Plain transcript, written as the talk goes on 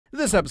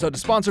This episode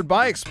is sponsored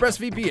by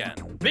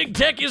ExpressVPN. Big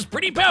tech is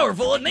pretty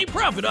powerful and they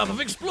profit off of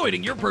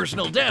exploiting your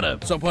personal data.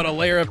 So put a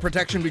layer of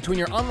protection between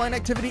your online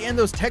activity and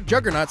those tech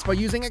juggernauts by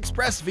using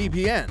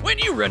ExpressVPN. When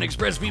you run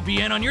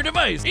ExpressVPN on your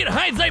device, it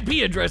hides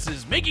IP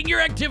addresses, making your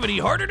activity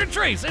harder to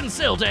trace and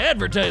sell to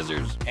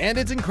advertisers. And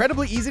it's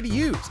incredibly easy to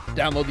use.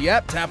 Download the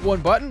app, tap one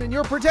button, and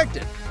you're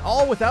protected,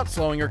 all without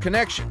slowing your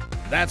connection.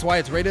 That's why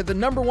it's rated the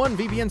 #1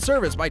 VPN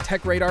service by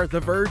TechRadar, The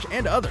Verge,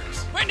 and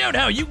others. Find out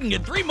how you can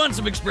get 3 months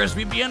of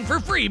ExpressVPN for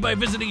free by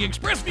visiting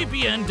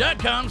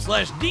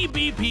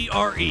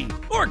expressvpn.com/dbpre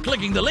or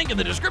clicking the link in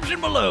the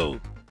description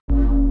below.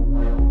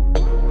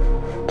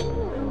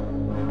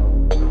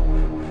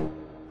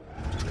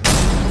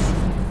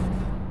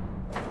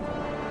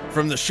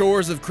 From the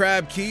shores of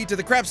Crab Key to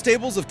the crab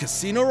stables of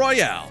Casino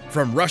Royale,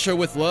 from Russia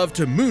with Love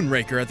to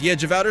Moonraker at the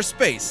edge of outer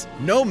space,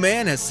 no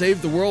man has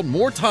saved the world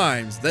more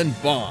times than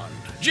Bond.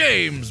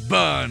 James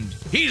Bond.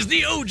 He's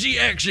the OG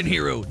action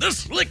hero, the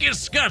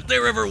slickest Scot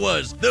there ever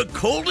was, the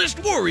coldest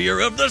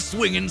warrior of the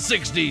swingin'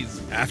 60s.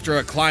 After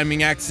a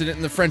climbing accident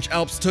in the French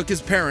Alps took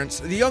his parents,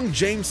 the young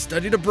James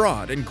studied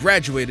abroad and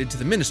graduated to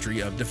the Ministry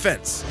of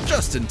Defense,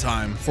 just in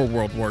time for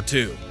World War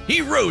II.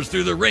 He rose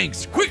through the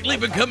ranks, quickly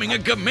becoming a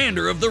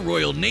commander of the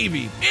Royal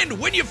Navy. And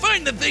when you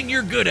find the thing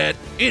you're good at,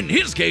 in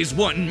his case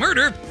wanting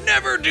murder,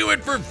 never do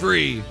it for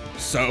free.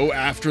 So,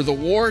 after the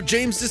war,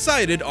 James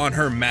decided on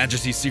Her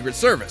Majesty's Secret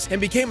Service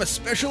and became a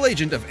special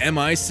agent of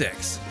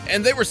MI6.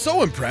 And they were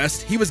so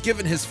impressed, he was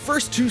given his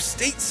first 2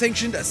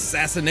 state-sanctioned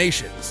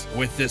assassinations.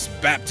 With this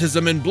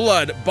baptism in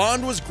blood,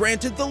 Bond was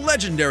granted the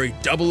legendary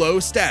 00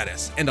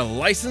 status and a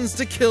license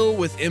to kill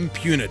with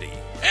impunity.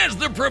 As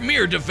the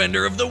premier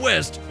defender of the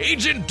West,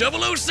 Agent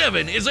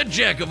 007 is a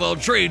jack of all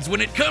trades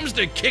when it comes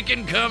to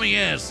kicking commie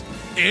ass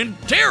and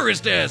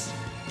terrorist ass.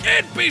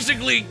 And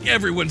basically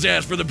everyone's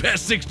ass for the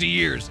past 60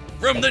 years.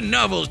 From the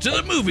novels to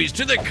the movies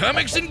to the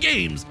comics and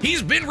games,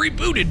 he's been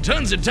rebooted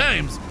tons of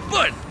times,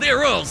 but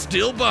they're all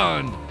still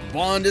Bond.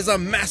 Bond is a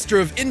master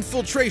of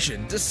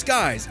infiltration,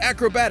 disguise,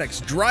 acrobatics,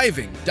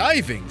 driving,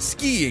 diving,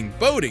 skiing,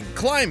 boating,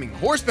 climbing,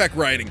 horseback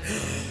riding,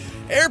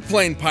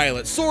 airplane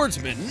pilot,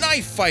 swordsman,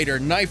 knife fighter,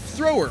 knife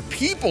thrower,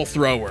 people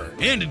thrower.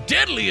 And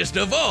deadliest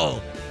of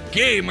all,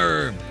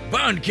 gamer.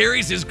 Bond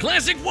carries his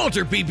classic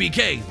Walther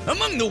PPK,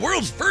 among the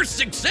world's first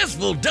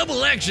successful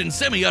double-action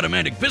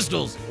semi-automatic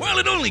pistols. While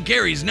it only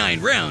carries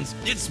 9 rounds,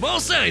 its small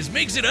size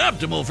makes it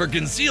optimal for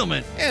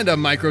concealment. And a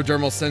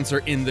microdermal sensor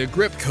in the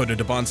grip coded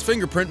to Bond's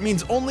fingerprint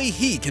means only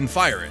he can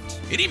fire it.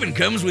 It even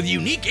comes with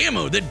unique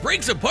ammo that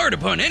breaks apart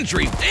upon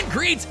entry and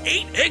creates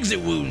 8 exit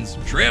wounds,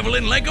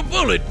 traveling like a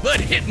bullet but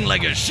hitting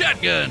like a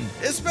shotgun.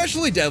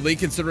 Especially deadly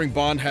considering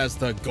Bond has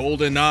the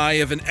golden eye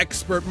of an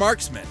expert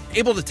marksman,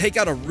 able to take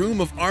out a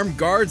room of armed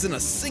guards in a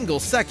single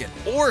second,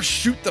 or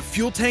shoot the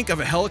fuel tank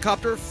of a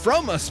helicopter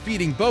from a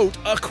speeding boat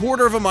a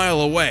quarter of a mile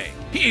away.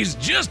 He's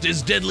just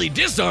as deadly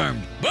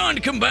disarmed.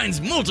 Bond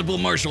combines multiple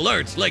martial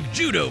arts like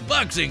judo,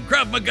 boxing,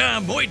 Krav Maga,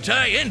 Muay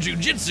Thai, and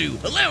Jiu-Jitsu,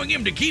 allowing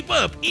him to keep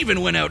up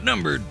even when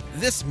outnumbered.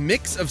 This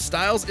mix of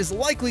styles is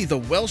likely the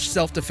Welsh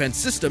self-defense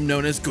system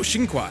known as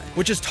Gushinqai,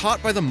 which is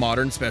taught by the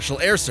modern Special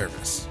Air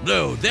Service.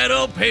 Though that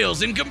all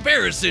pales in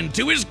comparison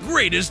to his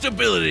greatest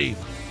ability,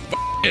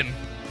 f***ing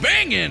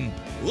banging.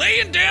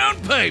 Laying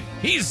down pipe.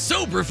 He's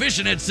so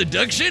proficient at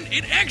seduction,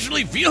 it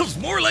actually feels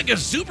more like a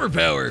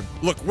superpower.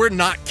 Look, we're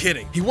not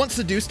kidding. He once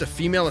seduced a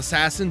female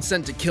assassin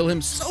sent to kill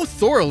him so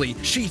thoroughly,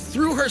 she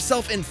threw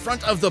herself in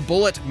front of the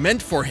bullet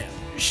meant for him.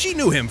 She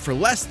knew him for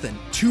less than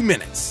 2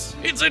 minutes.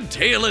 It's a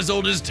tale as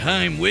old as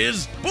time,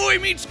 Wiz. Boy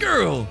meets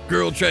girl.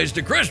 Girl tries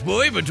to crush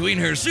boy between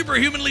her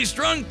superhumanly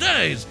strong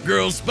thighs.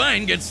 Girl's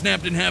spine gets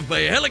snapped in half by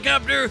a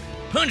helicopter.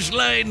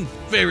 Punchline,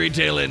 fairy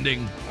tale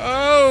ending.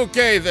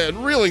 Okay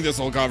then, reeling this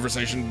whole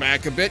conversation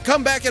back a bit,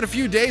 come back in a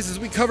few days as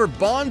we cover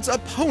Bond's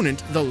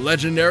opponent, the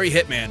legendary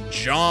hitman,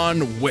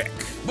 John Wick.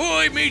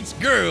 Boy meets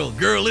girl.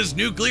 Girl is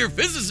nuclear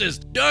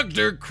physicist,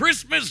 Dr.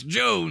 Christmas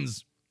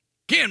Jones.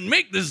 Can't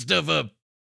make this stuff up.